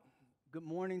Good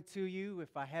morning to you.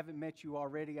 If I haven't met you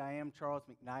already, I am Charles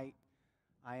McKnight.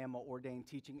 I am an ordained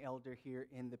teaching elder here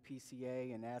in the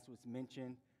PCA, and as was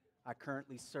mentioned, I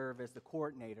currently serve as the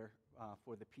coordinator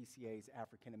for the PCA's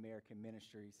African American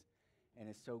Ministries, and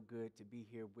it's so good to be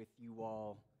here with you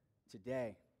all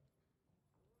today.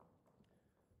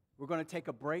 We're going to take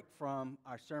a break from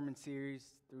our sermon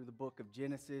series through the book of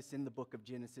Genesis,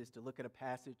 to look at a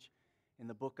passage in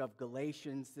the book of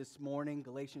Galatians this morning,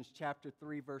 Galatians chapter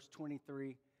 3, verse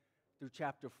 23 through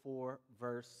chapter 4,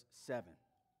 verse 7.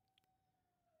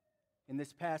 In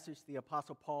this passage, the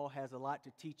Apostle Paul has a lot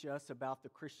to teach us about the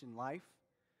Christian life.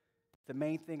 The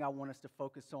main thing I want us to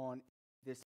focus on in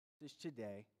this passage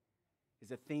today is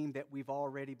a theme that we've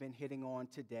already been hitting on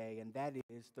today, and that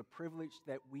is the privilege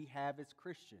that we have as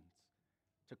Christians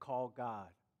to call God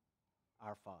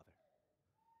our Father.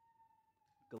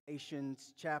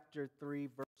 Galatians chapter 3,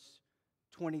 verse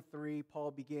 23,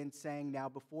 Paul begins saying, "Now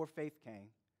before faith came,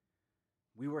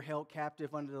 we were held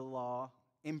captive under the law,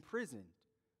 imprisoned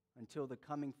until the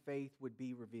coming faith would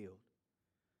be revealed.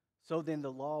 So then the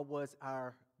law was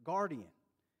our guardian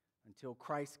until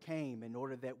Christ came in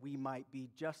order that we might be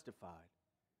justified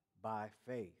by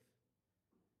faith.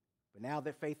 But now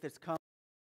that faith has come,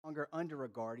 no longer under a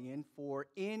guardian, for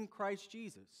in Christ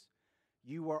Jesus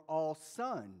you are all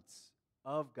sons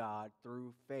of God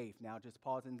through faith." Now just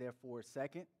pausing there for a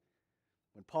second.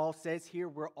 When Paul says here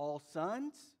we're all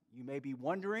sons, you may be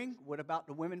wondering, what about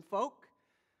the women folk?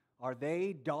 Are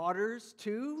they daughters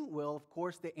too? Well, of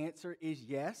course, the answer is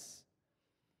yes.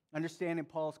 Understanding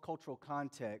Paul's cultural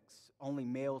context, only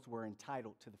males were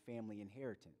entitled to the family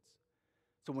inheritance.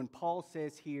 So when Paul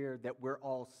says here that we're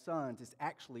all sons, it's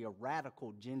actually a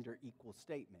radical gender equal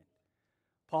statement.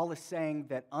 Paul is saying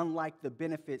that unlike the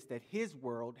benefits that his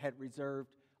world had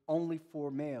reserved only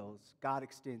for males, God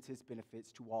extends his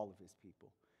benefits to all of his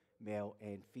people, male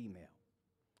and female.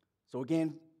 So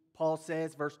again, Paul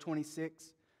says, verse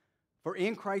 26, "For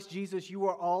in Christ Jesus you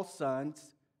are all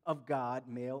sons of God,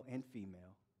 male and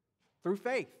female, through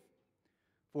faith.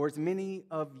 For as many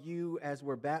of you as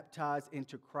were baptized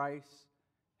into Christ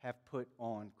have put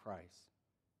on Christ.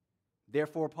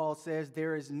 Therefore," Paul says,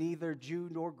 "there is neither Jew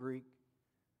nor Greek,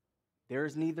 there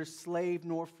is neither slave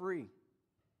nor free.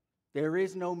 There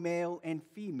is no male and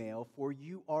female, for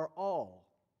you are all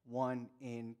one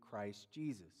in Christ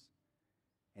Jesus.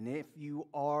 And if you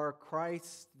are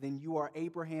Christ, then you are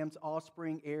Abraham's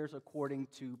offspring, heirs according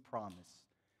to promise."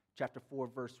 Chapter 4,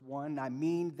 verse 1, "I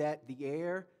mean that the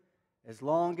heir, as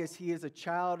long as he is a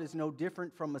child, is no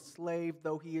different from a slave,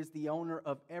 though he is the owner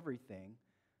of everything.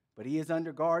 But he is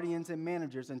under guardians and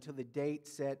managers until the date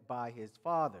set by his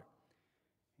father.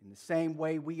 In the same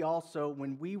way, we also,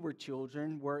 when we were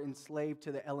children, were enslaved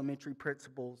to the elementary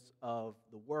principles of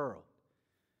the world.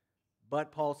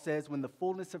 But," Paul says, "when the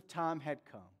fullness of time had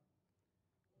come,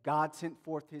 God sent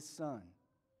forth his Son,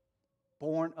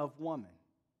 born of woman,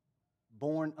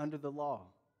 born under the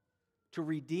law, to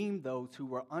redeem those who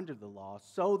were under the law,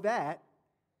 so that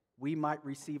we might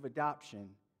receive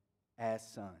adoption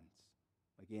as sons."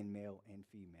 Again, male and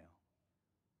female.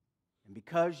 "And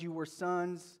because you were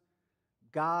sons,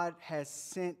 God has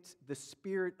sent the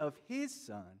Spirit of his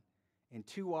Son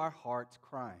into our hearts,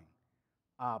 crying,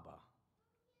 'Abba,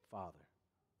 Father.'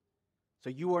 So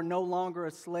you are no longer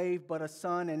a slave, but a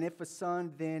son, and if a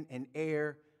son, then an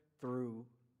heir through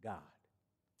God."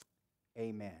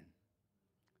 Amen.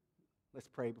 Let's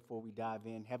pray before we dive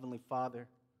in. Heavenly Father,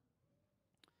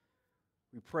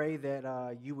 we pray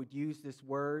that you would use this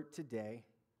word today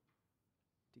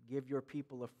to give your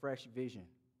people a fresh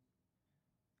vision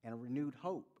and a renewed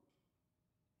hope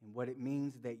in what it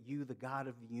means that you, the God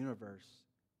of the universe,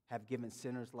 have given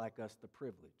sinners like us the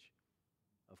privilege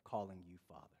of calling you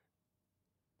Father.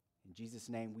 In Jesus'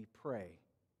 name we pray,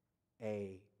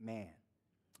 amen.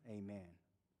 Amen.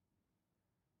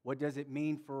 What does it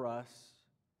mean for us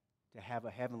to have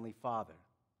a heavenly Father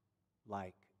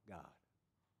like God?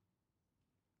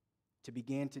 To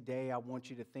begin today, I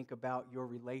want you to think about your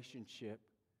relationship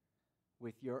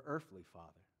with your earthly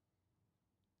father.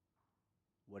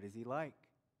 What is he like?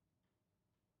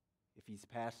 If he's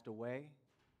passed away,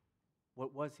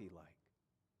 what was he like?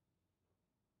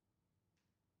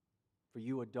 For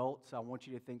you adults, I want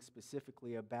you to think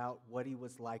specifically about what he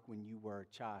was like when you were a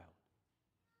child.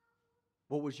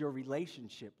 What was your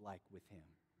relationship like with him?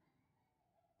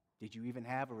 Did you even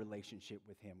have a relationship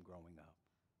with him growing up?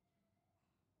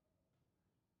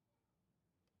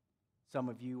 Some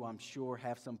of you, I'm sure,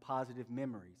 have some positive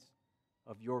memories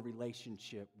of your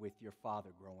relationship with your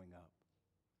father growing up.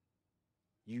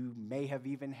 You may have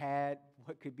even had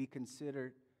what could be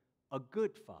considered a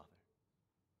good father.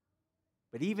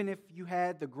 But even if you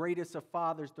had the greatest of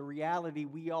fathers, the reality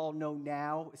we all know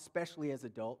now, especially as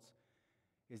adults,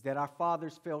 is that our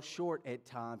fathers fell short at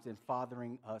times in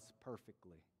fathering us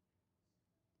perfectly.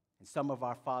 And some of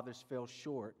our fathers fell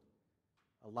short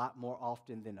a lot more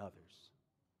often than others.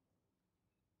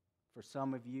 For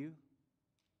some of you,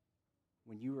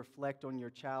 when you reflect on your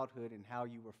childhood and how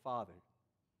you were fathered,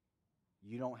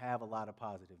 you don't have a lot of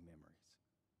positive memories.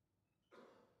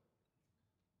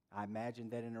 I imagine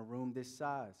that in a room this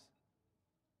size,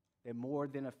 that more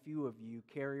than a few of you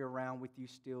carry around with you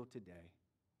still today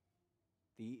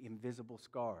the invisible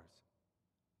scars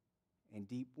and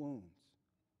deep wounds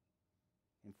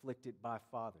inflicted by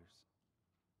fathers.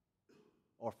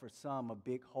 Or for some, a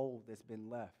big hole that's been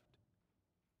left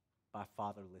by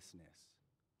fatherlessness.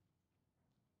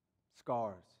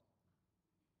 Scars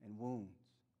and wounds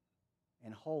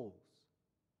and holes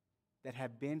that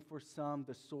have been for some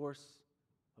the source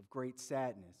of great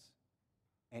sadness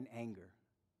and anger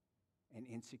and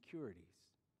insecurities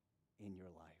in your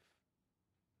life.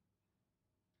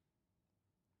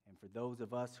 And for those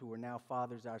of us who are now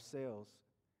fathers ourselves,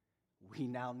 we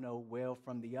now know well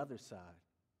from the other side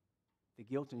the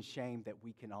guilt and shame that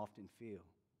we can often feel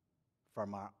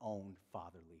from our own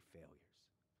fatherly failures.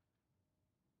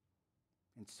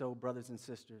 And so, brothers and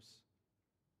sisters,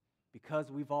 because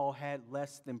we've all had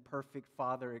less than perfect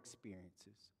father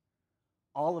experiences,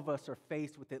 all of us are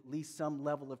faced with at least some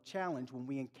level of challenge when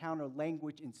we encounter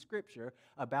language in Scripture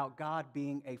about God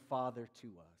being a father to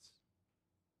us.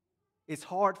 It's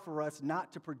hard for us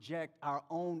not to project our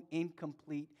own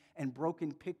incomplete and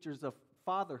broken pictures of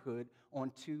fatherhood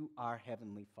onto our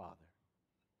Heavenly Father.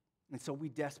 And so we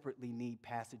desperately need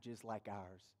passages like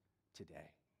ours today.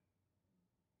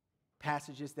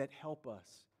 Passages that help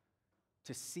us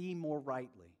to see more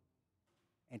rightly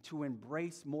and to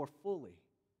embrace more fully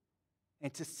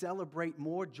and to celebrate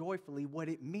more joyfully what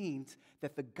it means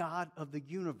that the God of the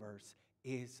universe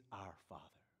is our Father.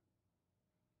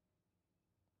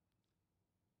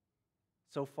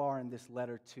 So far in this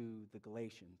letter to the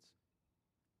Galatians,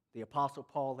 the Apostle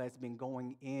Paul has been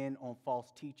going in on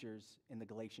false teachers in the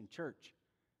Galatian church.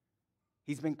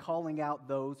 He's been calling out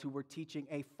those who were teaching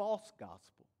a false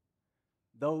gospel,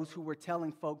 those who were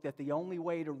telling folk that the only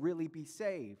way to really be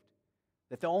saved,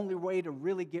 that the only way to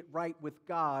really get right with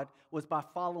God was by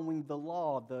following the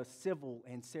law, the civil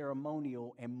and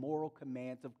ceremonial and moral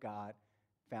commands of God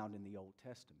found in the Old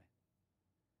Testament.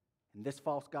 And this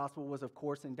false gospel was, of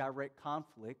course, in direct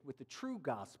conflict with the true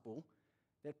gospel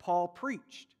that Paul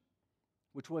preached,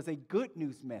 which was a good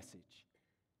news message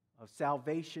of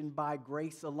salvation by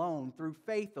grace alone, through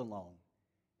faith alone,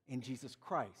 in Jesus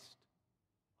Christ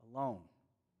alone.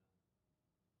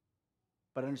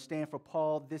 But understand, for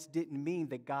Paul, this didn't mean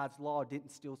that God's law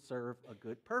didn't still serve a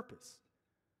good purpose.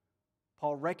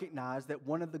 Paul recognized that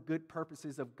one of the good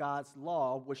purposes of God's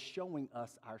law was showing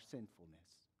us our sinfulness.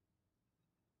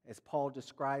 As Paul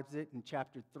describes it in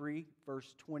chapter 3,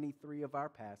 verse 23 of our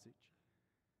passage,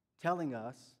 telling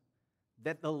us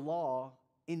that the law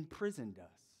imprisoned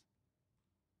us.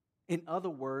 In other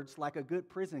words, like a good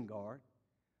prison guard,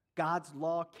 God's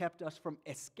law kept us from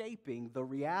escaping the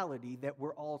reality that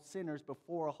we're all sinners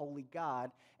before a holy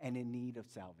God and in need of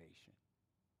salvation.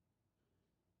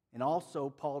 And also,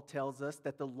 Paul tells us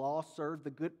that the law served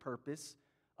the good purpose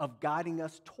of guiding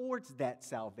us towards that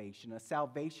salvation, a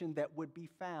salvation that would be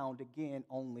found, again,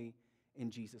 only in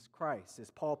Jesus Christ.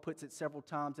 As Paul puts it several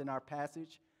times in our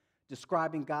passage,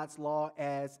 describing God's law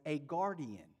as a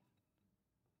guardian,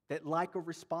 that like a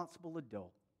responsible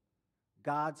adult,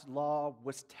 God's law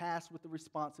was tasked with the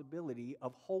responsibility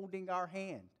of holding our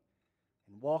hand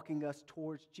and walking us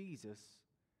towards Jesus,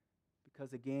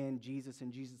 because again, Jesus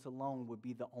and Jesus alone would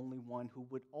be the only one who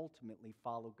would ultimately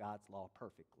follow God's law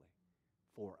perfectly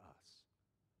for us,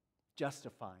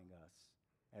 justifying us,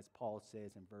 as Paul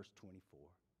says in verse 24,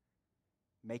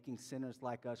 making sinners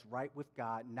like us right with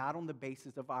God, not on the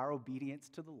basis of our obedience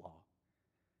to the law,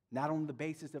 not on the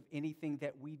basis of anything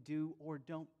that we do or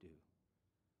don't do,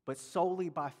 but solely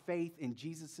by faith in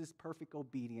Jesus' perfect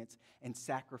obedience and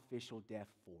sacrificial death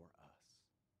for us.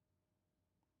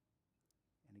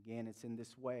 And again, it's in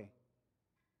this way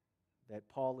that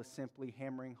Paul is simply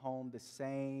hammering home the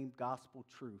same gospel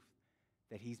truth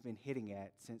that he's been hitting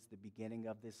at since the beginning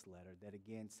of this letter, that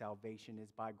again, salvation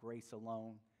is by grace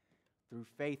alone, through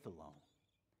faith alone,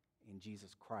 in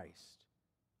Jesus Christ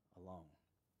alone.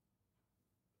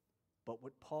 But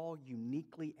what Paul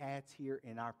uniquely adds here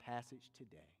in our passage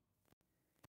today,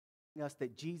 us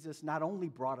that Jesus not only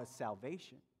brought us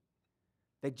salvation,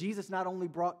 that Jesus not only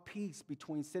brought peace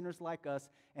between sinners like us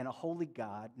and a holy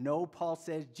God. No, Paul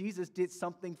says Jesus did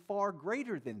something far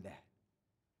greater than that.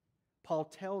 Paul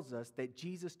tells us that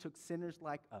Jesus took sinners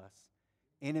like us,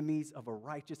 enemies of a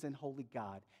righteous and holy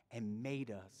God, and made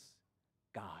us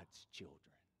God's children.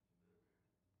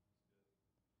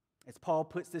 As Paul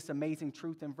puts this amazing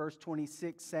truth in verse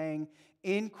 26, saying,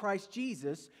 in Christ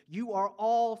Jesus, you are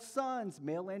all sons,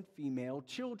 male and female,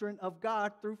 children of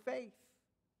God through faith.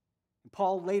 And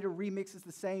Paul later remixes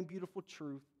the same beautiful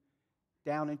truth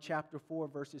down in chapter 4,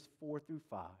 verses 4 through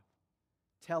 5,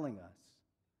 telling us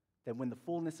that when the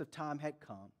fullness of time had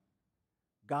come,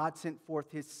 God sent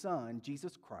forth his Son,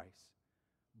 Jesus Christ,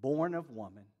 born of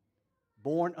woman,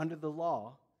 born under the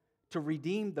law, to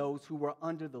redeem those who were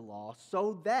under the law,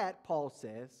 so that, Paul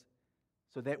says,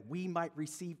 so that we might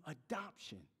receive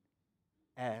adoption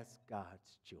as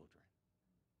God's children.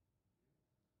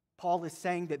 Paul is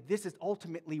saying that this is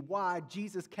ultimately why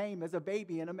Jesus came as a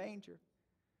baby in a manger.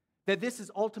 That this is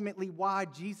ultimately why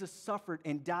Jesus suffered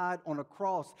and died on a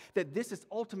cross. That this is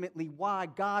ultimately why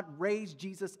God raised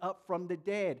Jesus up from the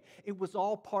dead. It was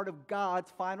all part of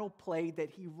God's final play that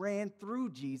he ran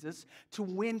through Jesus to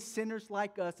win sinners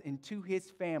like us into his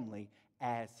family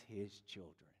as his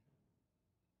children.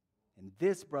 And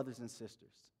this, brothers and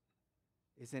sisters,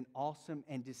 is an awesome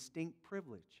and distinct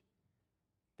privilege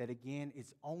that, again,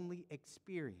 is only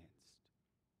experienced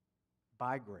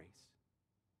by grace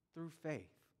through faith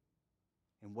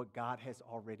and what God has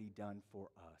already done for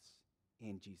us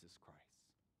in Jesus Christ.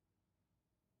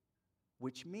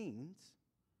 Which means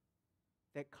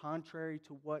that contrary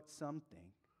to what some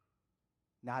think,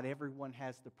 not everyone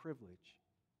has the privilege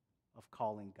of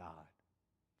calling God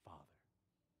Father.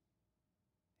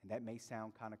 And that may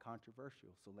sound kind of controversial,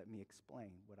 so let me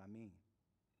explain what I mean.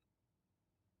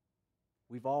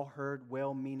 We've all heard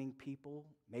well-meaning people,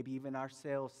 maybe even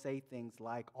ourselves, say things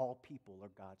like, all people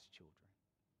are God's children.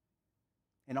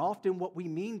 And often what we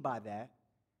mean by that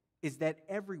is that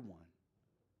everyone,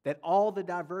 that all the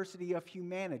diversity of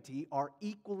humanity are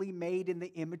equally made in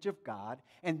the image of God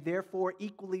and therefore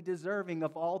equally deserving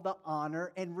of all the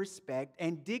honor and respect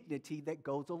and dignity that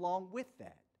goes along with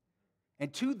that.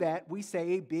 And to that we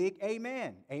say a big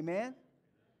amen. Amen?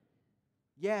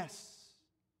 Yes,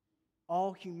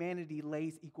 all humanity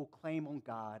lays equal claim on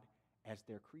God as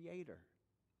their creator,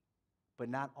 but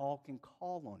not all can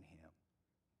call on him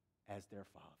as their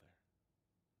Father.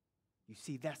 You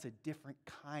see, that's a different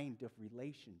kind of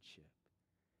relationship,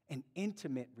 an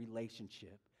intimate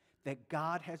relationship that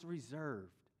God has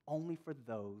reserved only for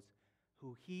those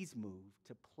who he's moved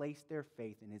to place their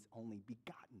faith in his only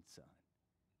begotten Son,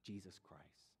 Jesus Christ.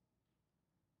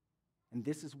 And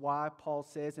this is why Paul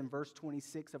says in verse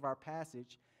 26 of our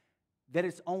passage that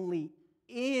it's only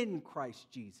in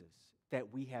Christ Jesus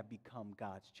that we have become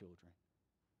God's children.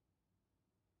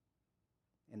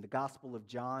 And the Gospel of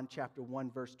John, chapter 1,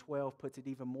 verse 12, puts it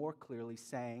even more clearly,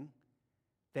 saying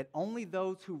that only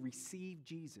those who receive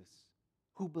Jesus,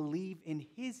 who believe in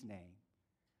his name,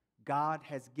 God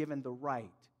has given the right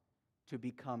to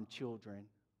become children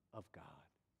of God.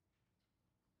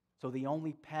 So the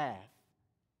only path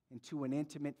into an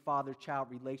intimate father-child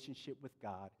relationship with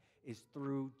God is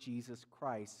through Jesus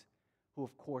Christ, who,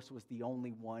 of course, was the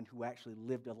only one who actually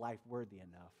lived a life worthy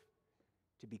enough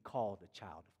to be called a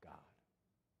child of God.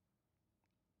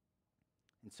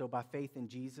 And so by faith in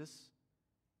Jesus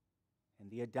and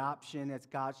the adoption as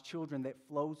God's children that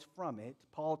flows from it,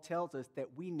 Paul tells us that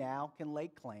we now can lay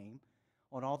claim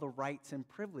on all the rights and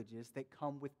privileges that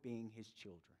come with being his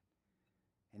children.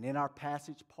 And in our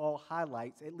passage, Paul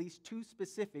highlights at least two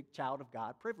specific child of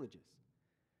God privileges.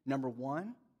 Number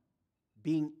one,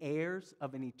 being heirs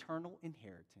of an eternal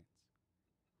inheritance.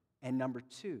 And number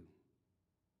two,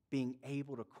 being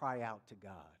able to cry out to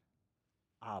God,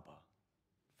 Abba,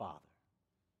 Father.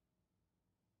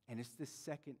 And it's this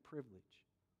second privilege,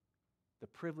 the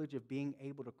privilege of being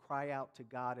able to cry out to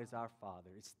God as our Father.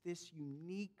 It's this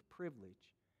unique privilege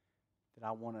that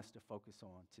I want us to focus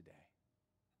on today.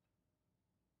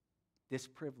 This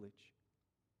privilege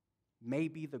may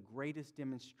be the greatest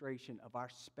demonstration of our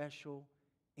special,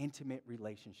 intimate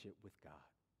relationship with God.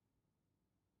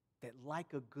 That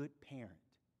like a good parent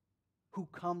who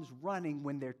comes running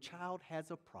when their child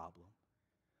has a problem,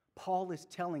 Paul is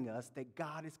telling us that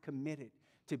God is committed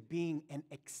to being an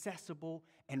accessible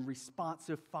and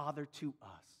responsive father to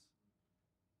us.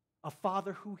 A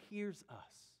father who hears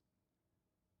us.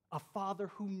 A father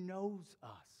who knows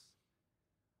us.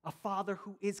 A father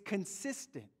who is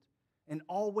consistent and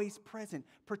always present,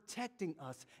 protecting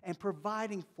us and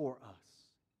providing for us.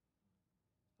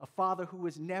 A father who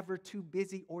is never too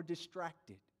busy or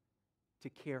distracted to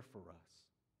care for us.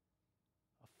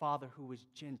 A father who is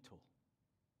gentle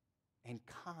and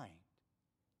kind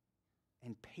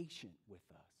and patient with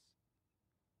us.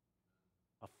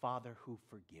 a Father who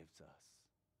forgives us.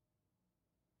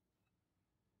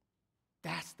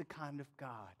 That's the kind of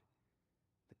God,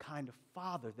 the kind of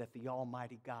Father that the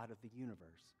Almighty God of the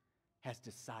universe has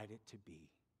decided to be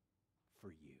for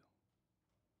you,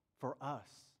 for us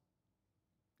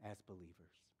as believers.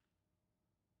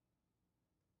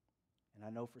 And I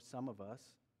know for some of us,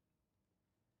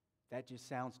 that just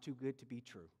sounds too good to be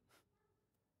true.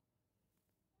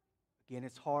 Again,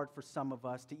 it's hard for some of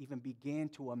us to even begin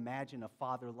to imagine a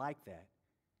father like that,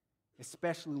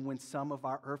 especially when some of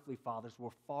our earthly fathers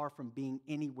were far from being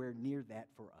anywhere near that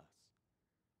for us.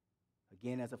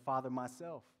 Again, as a father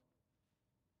myself,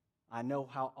 I know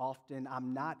how often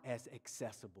I'm not as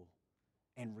accessible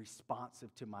and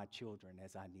responsive to my children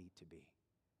as I need to be.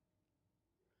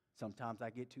 Sometimes I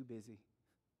get too busy.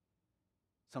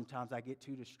 Sometimes I get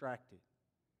too distracted,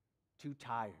 too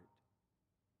tired,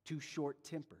 too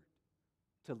short-tempered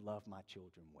to love my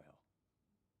children well.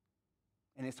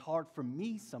 And it's hard for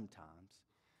me sometimes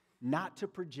not to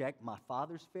project my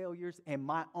Father's failures and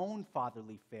my own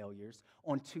fatherly failures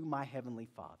onto my Heavenly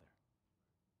Father.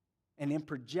 And in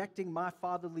projecting my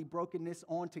fatherly brokenness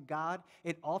onto God,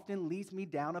 it often leads me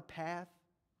down a path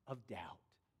of doubt,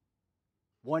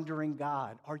 wondering,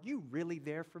 God, are you really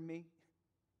there for me?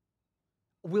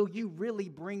 Will you really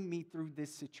bring me through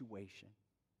this situation?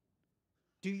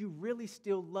 Do you really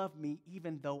still love me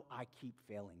even though I keep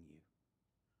failing you?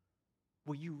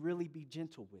 Will you really be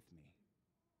gentle with me?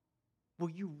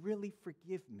 Will you really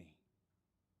forgive me?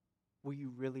 Will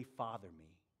you really father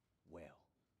me well?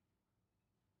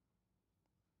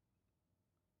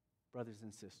 Brothers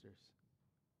and sisters,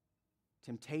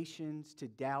 temptations to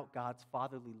doubt God's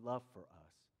fatherly love for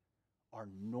us are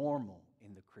normal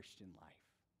in the Christian life.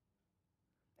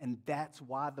 And that's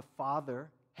why the Father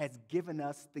has given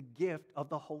us the gift of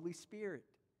the Holy Spirit.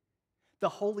 The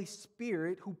Holy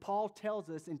Spirit, who Paul tells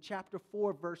us in chapter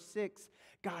 4, verse 6,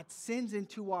 God sends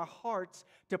into our hearts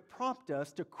to prompt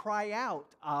us to cry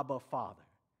out, Abba, Father.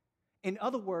 In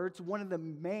other words, one of the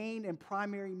main and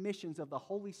primary missions of the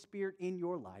Holy Spirit in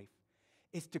your life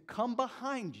is to come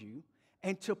behind you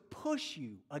and to push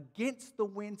you against the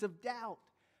winds of doubt,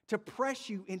 to press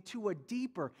you into a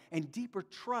deeper and deeper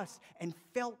trust and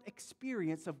felt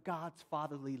experience of God's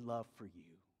fatherly love for you,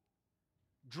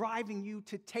 driving you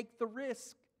to take the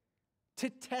risk, to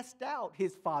test out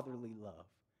his fatherly love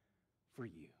for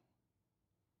you.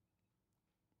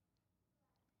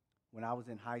 When I was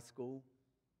in high school,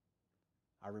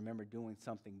 I remember doing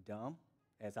something dumb,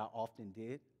 as I often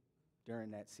did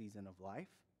during that season of life.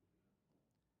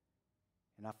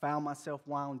 And I found myself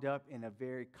wound up in a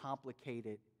very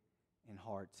complicated and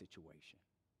hard situation.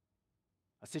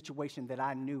 A situation that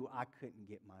I knew I couldn't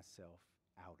get myself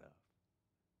out of.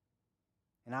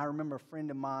 And I remember a friend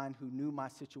of mine who knew my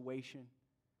situation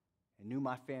and knew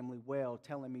my family well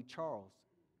telling me, Charles,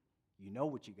 you know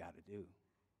what you got to do.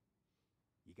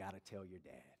 You got to tell your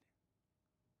dad.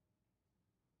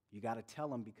 You got to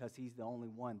tell him because he's the only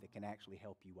one that can actually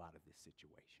help you out of this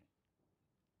situation.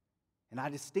 And I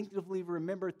distinctively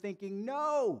remember thinking,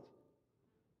 no,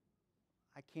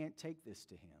 I can't take this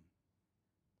to him.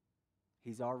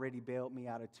 He's already bailed me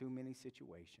out of too many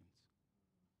situations.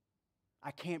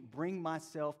 I can't bring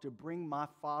myself to bring my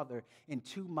father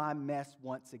into my mess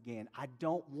once again. I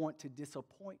don't want to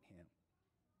disappoint him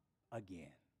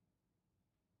again.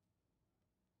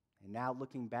 And now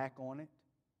looking back on it,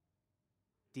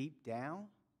 deep down,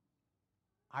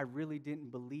 I really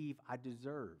didn't believe I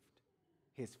deserved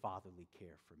his fatherly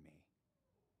care for me.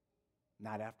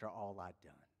 Not after all I'd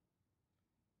done.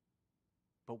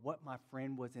 But what my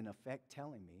friend was in effect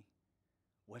telling me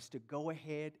was to go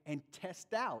ahead and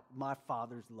test out my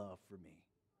father's love for me.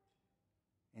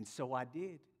 And so I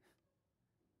did.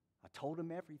 I told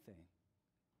him everything.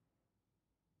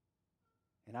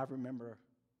 And I remember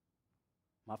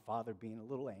my father being a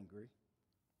little angry.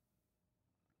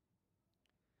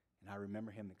 And I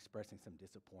remember him expressing some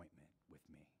disappointment with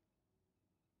me.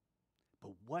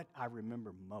 But what I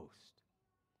remember most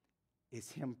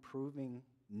is him proving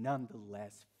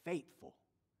nonetheless faithful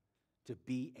to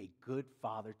be a good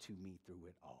father to me through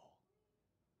it all.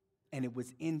 And it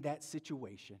was in that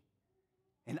situation,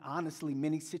 and honestly,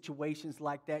 many situations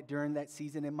like that during that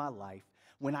season in my life,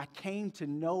 when I came to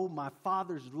know my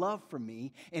father's love for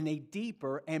me in a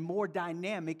deeper and more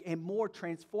dynamic and more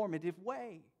transformative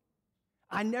way.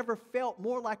 I never felt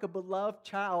more like a beloved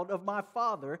child of my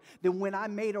father than when I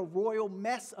made a royal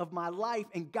mess of my life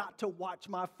and got to watch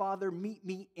my father meet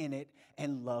me in it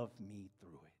and love me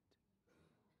through it.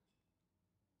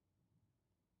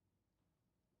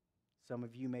 Some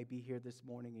of you may be here this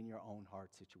morning in your own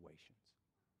hard situations.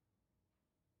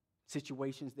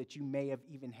 situations that you may have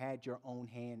even had your own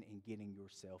hand in getting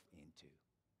yourself into.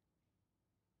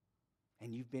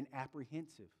 And you've been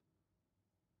apprehensive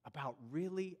about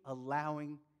really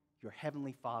allowing your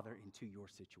Heavenly Father into your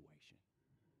situation.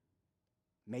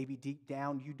 Maybe deep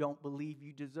down you don't believe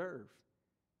you deserve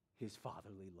His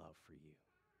fatherly love for you.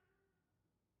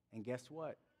 And guess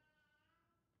what?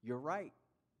 You're right.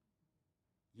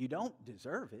 You don't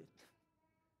deserve it.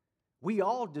 We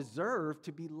all deserve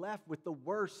to be left with the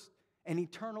worst and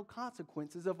eternal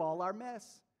consequences of all our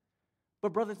mess.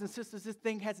 But brothers and sisters, this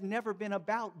thing has never been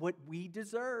about what we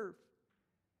deserve.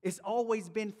 It's always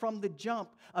been from the jump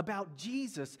about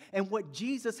Jesus and what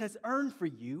Jesus has earned for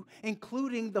you,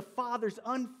 including the Father's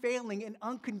unfailing and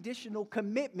unconditional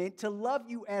commitment to love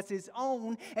you as His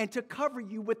own and to cover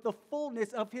you with the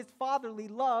fullness of His fatherly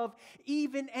love,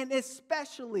 even and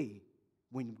especially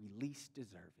when we least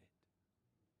deserve it.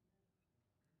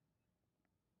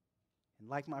 And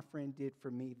like my friend did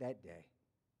for me that day,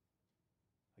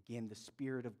 again, the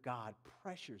Spirit of God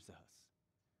pressures us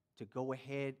to go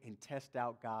ahead and test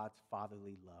out God's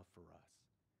fatherly love for us.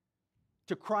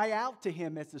 To cry out to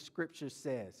Him, as the Scripture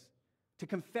says, to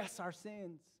confess our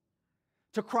sins.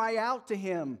 To cry out to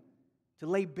Him, to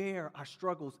lay bare our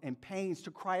struggles and pains.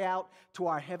 To cry out to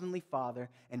our Heavenly Father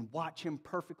and watch Him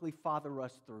perfectly father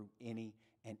us through any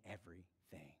and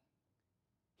everything.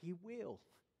 He will.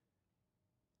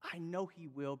 I know He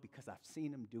will because I've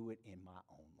seen Him do it in my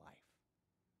own life.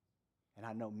 And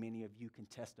I know many of you can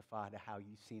testify to how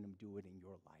you've seen Him do it in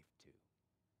your life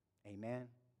too. Amen?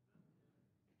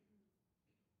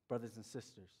 Brothers and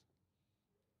sisters,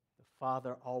 the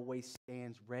Father always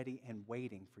stands ready and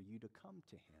waiting for you to come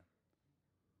to Him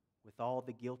with all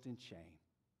the guilt and shame,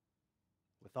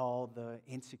 with all the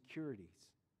insecurities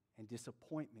and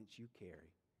disappointments you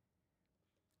carry,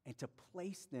 and to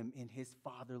place them in His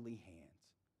fatherly hands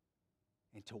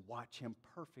and to watch Him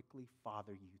perfectly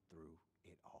father you through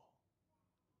it all.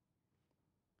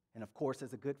 And of course,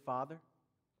 as a good father,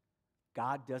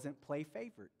 God doesn't play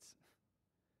favorites.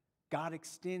 God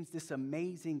extends this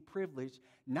amazing privilege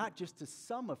not just to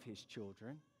some of His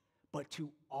children, but to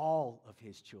all of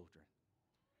His children.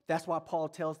 That's why Paul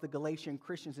tells the Galatian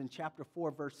Christians in chapter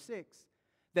 4, verse 6,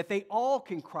 that they all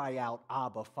can cry out,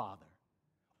 Abba, Father.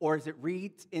 Or as it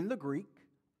reads in the Greek,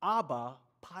 Abba,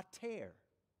 Pater.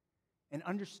 And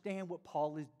understand what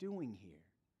Paul is doing here.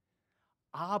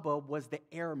 Abba was the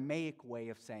Aramaic way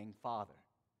of saying father.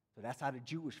 So that's how the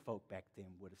Jewish folk back then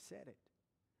would have said it.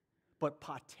 But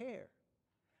pater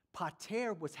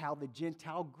was how the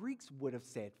Gentile Greeks would have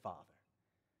said father.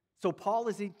 So Paul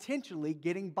is intentionally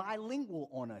getting bilingual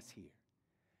on us here,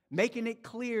 making it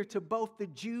clear to both the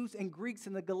Jews and Greeks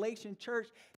in the Galatian church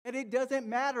that it doesn't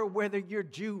matter whether you're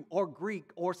Jew or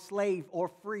Greek or slave or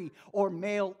free or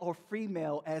male or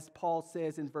female, as Paul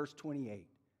says in verse 28.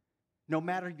 No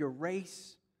matter your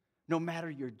race, no matter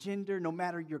your gender, no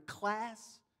matter your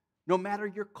class, no matter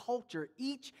your culture,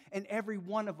 each and every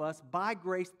one of us, by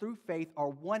grace through faith, are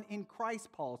one in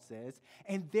Christ, Paul says,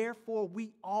 and therefore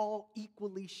we all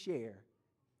equally share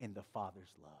in the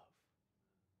Father's love.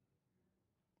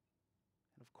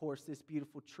 And of course, this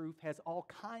beautiful truth has all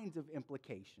kinds of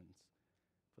implications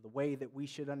for the way that we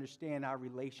should understand our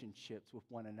relationships with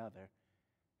one another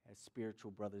as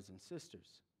spiritual brothers and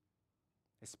sisters,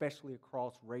 especially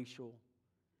across racial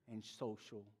and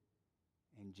social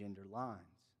and gender lines.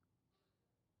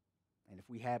 And if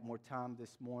we had more time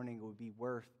this morning, it would be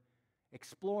worth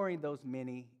exploring those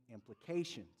many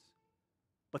implications.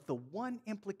 But the one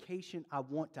implication I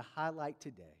want to highlight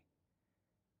today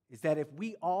is that if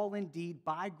we all indeed,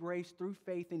 by grace through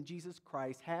faith in Jesus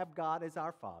Christ, have God as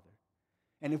our Father,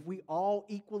 and if we all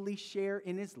equally share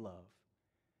in His love,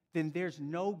 then there's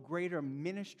no greater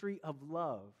ministry of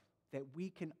love that we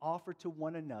can offer to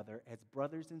one another as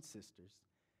brothers and sisters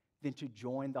than to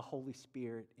join the Holy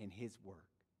Spirit in His work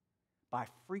by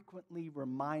frequently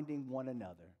reminding one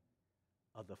another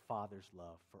of the Father's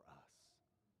love for us.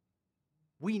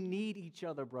 We need each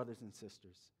other, brothers and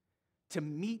sisters, to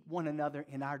meet one another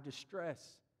in our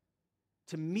distress,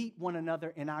 to meet one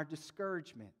another in our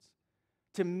discouragements,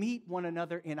 to meet one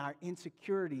another in our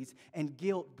insecurities and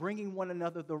guilt, bringing one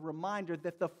another the reminder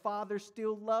that the Father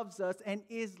still loves us and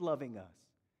is loving us.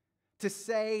 To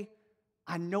say,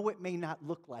 I know it may not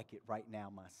look like it right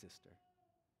now, my sister.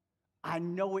 I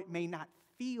know it may not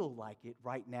feel like it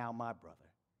right now, my brother.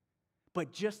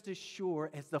 But just as sure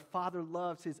as the Father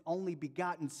loves His only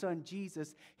begotten Son,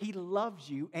 Jesus, He loves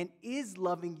you and is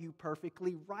loving you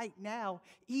perfectly right now,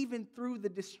 even through the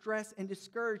distress and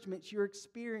discouragements you're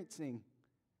experiencing.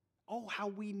 Oh, how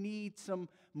we need some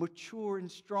mature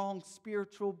and strong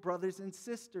spiritual brothers and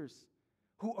sisters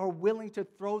who are willing to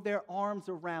throw their arms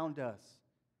around us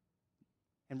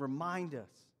and remind us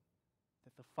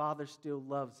that the Father still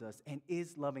loves us and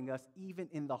is loving us even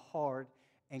in the hard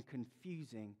and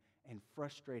confusing and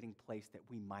frustrating place that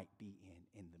we might be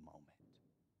in the moment.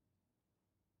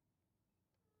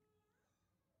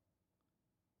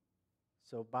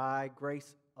 So by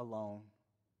grace alone,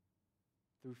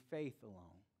 through faith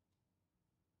alone,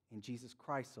 in Jesus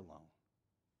Christ alone,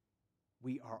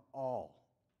 we are all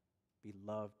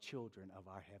beloved children of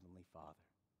our Heavenly Father,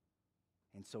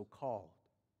 and so called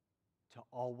to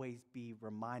always be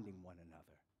reminding one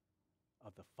another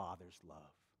of the Father's love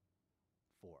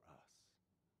for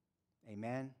us.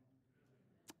 Amen?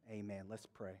 Amen. Let's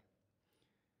pray.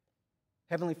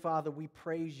 Heavenly Father, we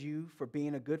praise you for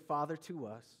being a good Father to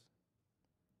us.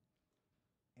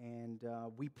 And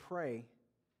we pray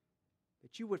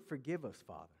that you would forgive us,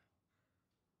 Father.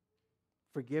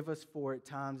 Forgive us for at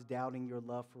times doubting your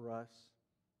love for us.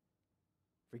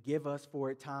 Forgive us for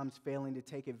at times failing to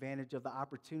take advantage of the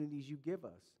opportunities you give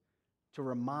us to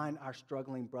remind our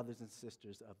struggling brothers and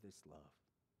sisters of this love.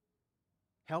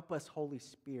 Help us, Holy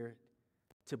Spirit,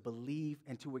 to believe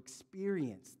and to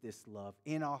experience this love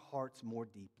in our hearts more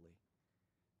deeply,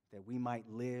 that we might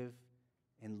live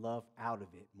and love out of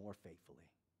it more faithfully.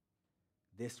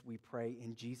 This we pray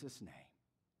in Jesus' name.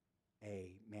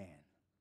 Amen.